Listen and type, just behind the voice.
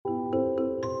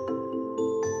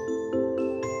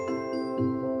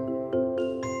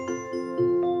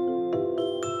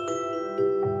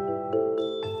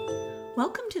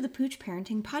Welcome to the Pooch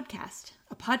Parenting Podcast,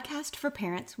 a podcast for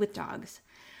parents with dogs.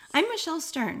 I'm Michelle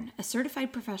Stern, a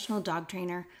certified professional dog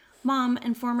trainer, mom,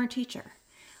 and former teacher.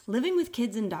 Living with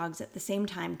kids and dogs at the same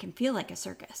time can feel like a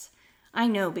circus. I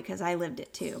know because I lived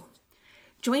it too.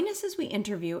 Join us as we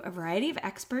interview a variety of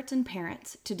experts and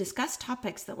parents to discuss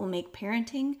topics that will make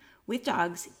parenting with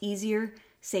dogs easier,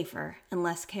 safer, and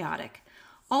less chaotic.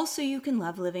 All so you can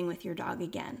love living with your dog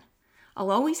again.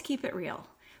 I'll always keep it real,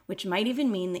 which might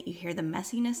even mean that you hear the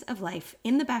messiness of life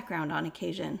in the background on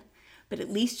occasion, but at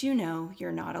least you know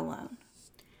you're not alone.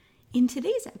 In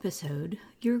today's episode,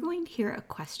 you're going to hear a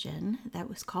question that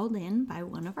was called in by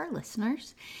one of our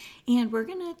listeners, and we're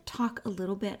going to talk a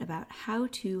little bit about how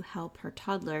to help her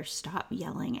toddler stop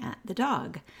yelling at the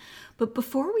dog. But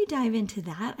before we dive into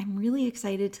that, I'm really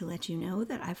excited to let you know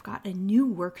that I've got a new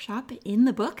workshop in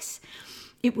the books.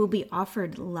 It will be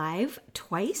offered live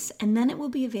twice, and then it will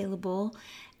be available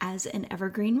as an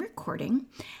evergreen recording,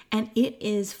 and it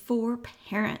is for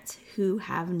parents who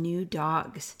have new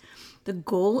dogs. The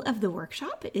goal of the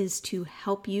workshop is to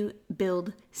help you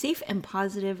build safe and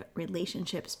positive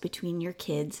relationships between your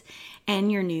kids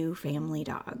and your new family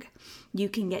dog. You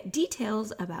can get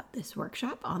details about this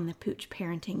workshop on the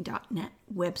poochparenting.net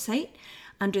website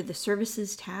under the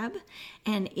Services tab,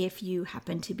 and if you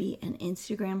happen to be an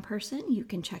Instagram person, you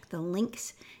can check the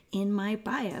links in my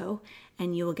bio,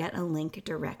 and you will get a link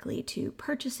directly to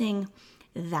purchasing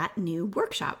that new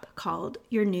workshop called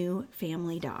Your New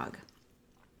Family Dog.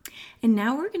 And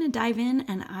now we're going to dive in,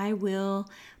 and I will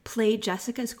play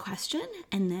Jessica's question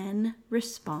and then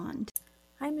respond.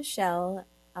 Hi, Michelle.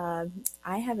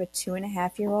 I have a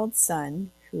 2.5-year-old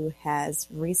son who has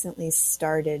recently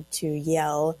started to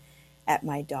yell at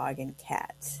my dog and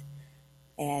cat.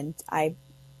 And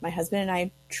my husband and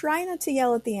I try not to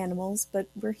yell at the animals, but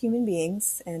we're human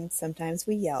beings, and sometimes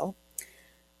we yell.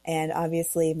 And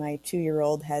obviously my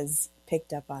 2-year-old has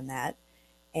picked up on that.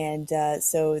 And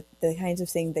so the kinds of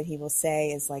things that he will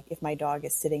say is like, if my dog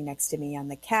is sitting next to me on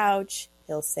the couch,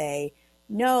 he'll say,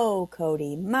 "No,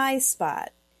 Cody, my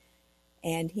spot."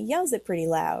 And he yells it pretty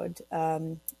loud.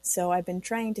 So I've been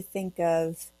trying to think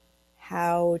of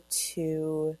how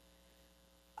to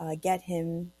get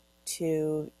him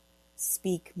to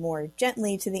speak more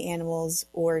gently to the animals,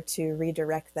 or to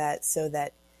redirect that so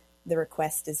that the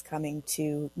request is coming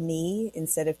to me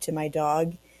instead of to my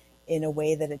dog in a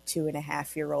way that a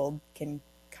 2.5-year-old can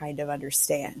kind of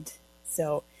understand.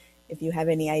 So if you have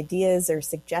any ideas or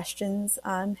suggestions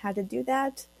on how to do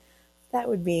that, that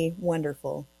would be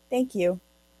wonderful. Thank you.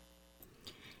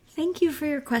 Thank you for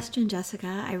your question,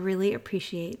 Jessica. I really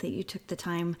appreciate that you took the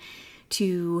time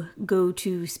to go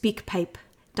to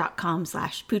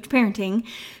speakpipe.com/poochparenting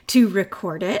to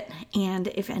record it. And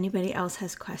if anybody else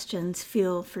has questions,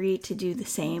 feel free to do the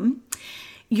same.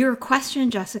 Your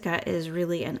question, Jessica, is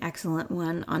really an excellent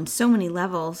one on so many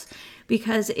levels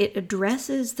because it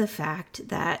addresses the fact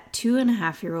that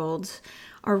 2.5-year-olds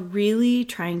are really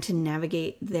trying to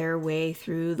navigate their way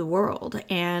through the world.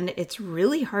 And it's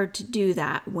really hard to do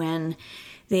that when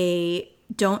they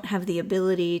don't have the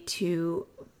ability to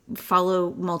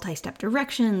follow multi-step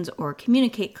directions or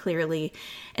communicate clearly.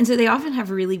 And so they often have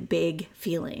really big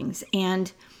feelings.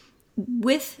 And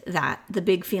with that, the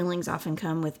big feelings often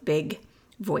come with big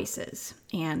voices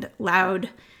and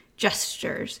loud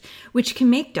gestures, which can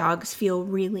make dogs feel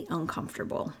really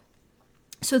uncomfortable.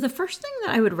 So the first thing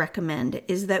that I would recommend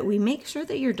is that we make sure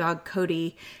that your dog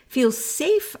Cody feels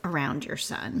safe around your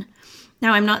son.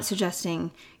 Now, I'm not suggesting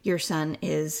your son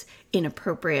is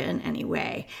inappropriate in any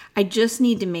way. I just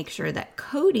need to make sure that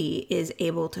Cody is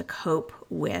able to cope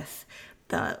with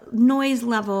the noise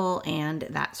level and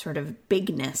that sort of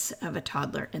bigness of a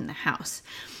toddler in the house.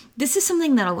 This is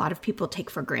something that a lot of people take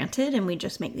for granted, and we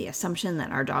just make the assumption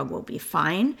that our dog will be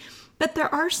fine. But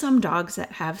there are some dogs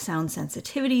that have sound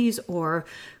sensitivities or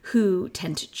who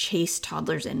tend to chase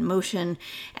toddlers in motion.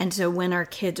 And so when our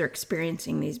kids are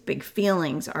experiencing these big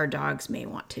feelings, our dogs may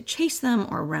want to chase them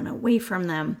or run away from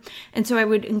them. And so I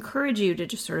would encourage you to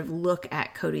just sort of look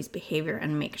at Cody's behavior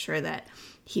and make sure that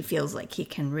he feels like he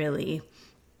can really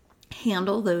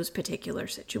handle those particular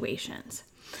situations.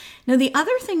 Now, the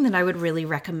other thing that I would really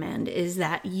recommend is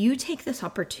that you take this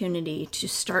opportunity to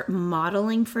start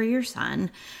modeling for your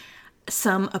son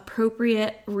some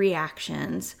appropriate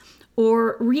reactions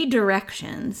or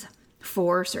redirections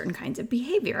for certain kinds of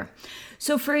behavior.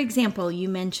 So, for example, you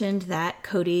mentioned that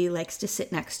Cody likes to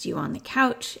sit next to you on the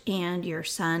couch, and your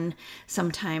son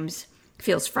sometimes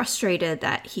feels frustrated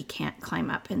that he can't climb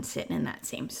up and sit in that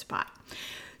same spot.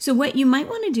 So what you might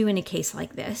want to do in a case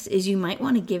like this is you might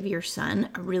want to give your son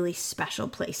a really special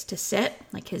place to sit,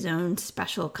 like his own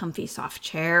special comfy soft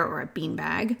chair or a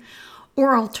beanbag.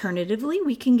 Or alternatively,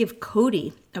 we can give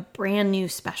Cody a brand new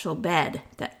special bed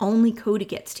that only Cody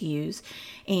gets to use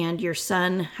and your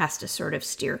son has to sort of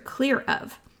steer clear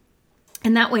of.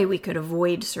 And that way we could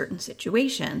avoid certain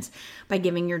situations by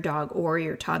giving your dog or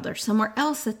your toddler somewhere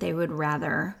else that they would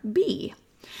rather be.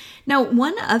 Now,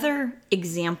 one other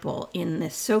example in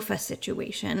this sofa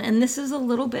situation, and this is a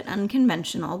little bit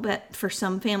unconventional, but for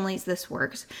some families this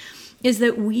works, is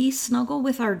that we snuggle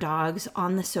with our dogs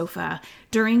on the sofa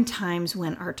during times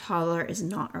when our toddler is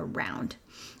not around.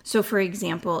 So for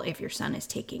example, if your son is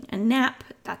taking a nap,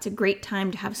 that's a great time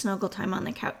to have snuggle time on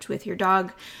the couch with your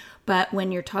dog. But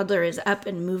when your toddler is up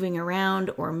and moving around,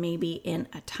 or maybe in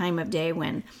a time of day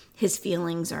when his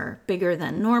feelings are bigger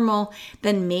than normal,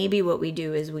 then maybe what we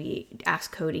do is we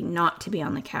ask Cody not to be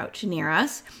on the couch near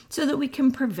us so that we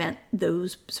can prevent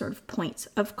those sort of points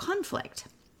of conflict.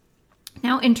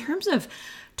 Now, in terms of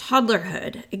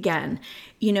toddlerhood, again,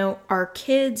 our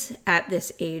kids at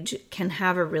this age can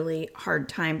have a really hard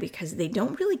time because they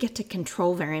don't really get to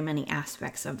control very many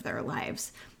aspects of their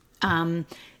lives.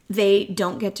 They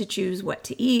don't get to choose what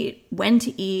to eat, when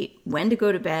to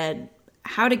go to bed,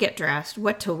 how to get dressed,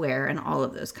 what to wear, and all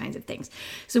of those kinds of things.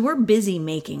 So we're busy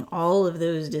making all of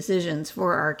those decisions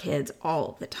for our kids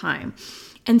all the time.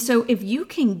 And so if you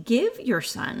can give your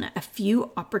son a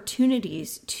few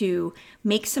opportunities to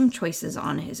make some choices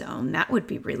on his own, that would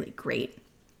be really great.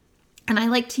 And I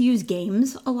like to use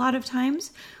games a lot of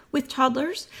times with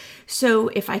toddlers. So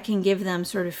if I can give them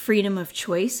sort of freedom of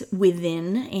choice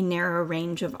within a narrow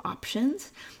range of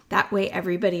options, that way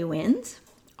everybody wins.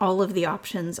 All of the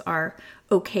options are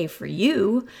okay for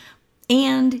you,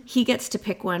 and he gets to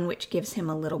pick one which gives him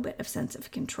a little bit of sense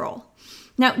of control.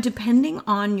 Now, depending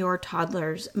on your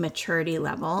toddler's maturity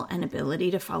level and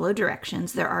ability to follow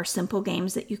directions, there are simple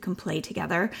games that you can play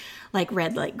together, like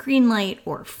red light, green light,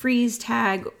 or freeze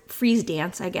tag, freeze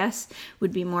dance, I guess,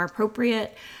 would be more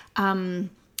appropriate.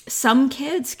 Some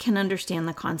kids can understand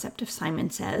the concept of Simon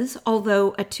Says,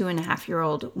 although a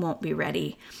 2.5-year-old won't be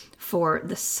ready for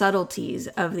the subtleties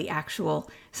of the actual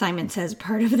Simon Says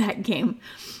part of that game.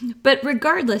 But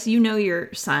regardless,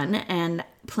 your son, and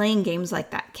playing games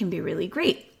like that can be really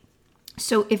great.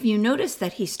 So if you notice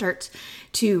that he starts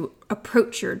to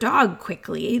approach your dog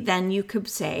quickly, then you could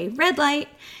say red light,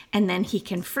 and then he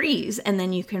can freeze, and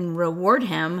then you can reward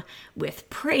him with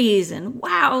praise and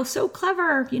wow, so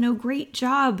clever, great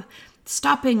job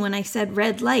stopping when I said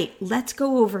red light. Let's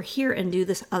go over here and do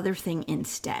this other thing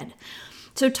instead.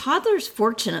 So toddlers,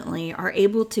 fortunately, are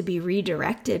able to be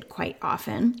redirected quite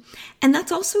often, and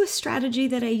that's also a strategy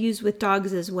that I use with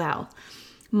dogs as well.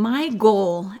 My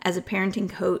goal as a parenting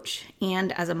coach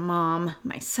and as a mom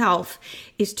myself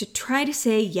is to try to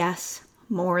say yes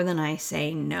more than I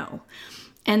say no.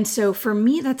 And so for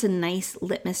me, that's a nice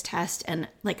litmus test and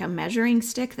like a measuring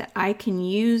stick that I can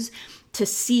use to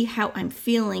see how I'm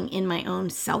feeling in my own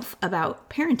self about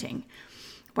parenting.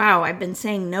 Wow, I've been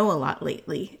saying no a lot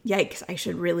lately. Yikes, I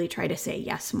should really try to say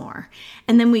yes more.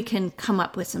 And then we can come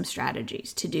up with some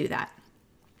strategies to do that.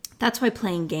 That's why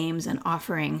playing games and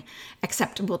offering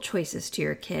acceptable choices to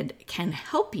your kid can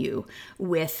help you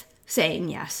with saying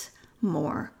yes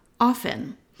more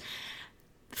often.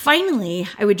 Finally,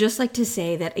 I would just like to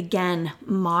say that, again,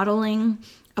 modeling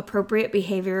appropriate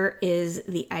behavior is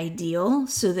the ideal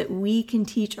so that we can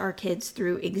teach our kids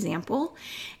through example.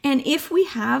 And if we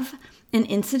have an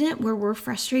incident where we're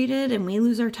frustrated and we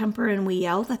lose our temper and we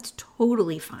yell, that's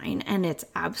totally fine and it's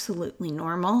absolutely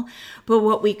normal. But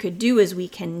what we could do is we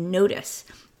can notice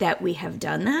that we have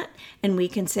done that and we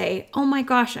can say, oh my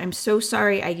gosh, I'm so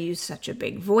sorry I used such a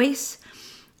big voice.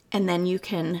 And then you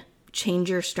can change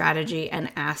your strategy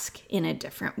and ask in a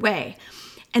different way.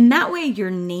 And that way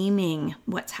you're naming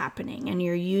what's happening and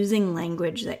you're using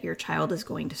language that your child is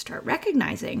going to start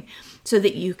recognizing so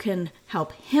that you can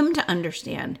help him to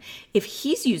understand if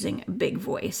he's using a big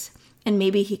voice and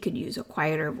maybe he could use a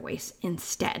quieter voice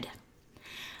instead.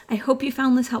 I hope you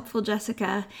found this helpful,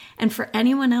 Jessica. And for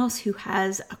anyone else who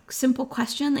has a simple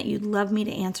question that you'd love me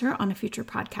to answer on a future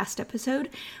podcast episode,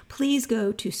 please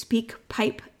go to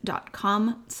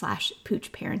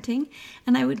speakpipe.com/poochparenting,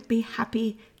 and I would be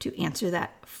happy to answer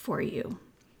that for you.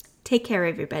 Take care,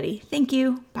 everybody. Thank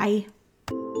you. Bye.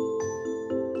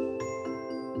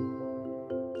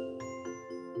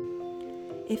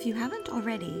 If you haven't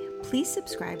already, please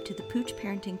subscribe to the Pooch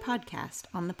Parenting Podcast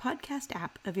on the podcast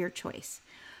app of your choice.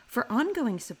 For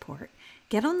ongoing support,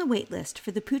 get on the waitlist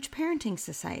for the Pooch Parenting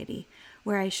Society,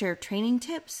 where I share training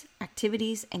tips,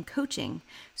 activities, and coaching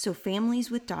so families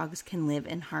with dogs can live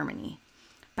in harmony.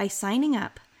 By signing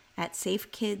up at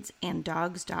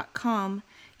safekidsanddogs.com,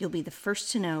 you'll be the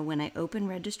first to know when I open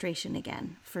registration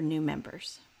again for new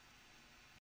members.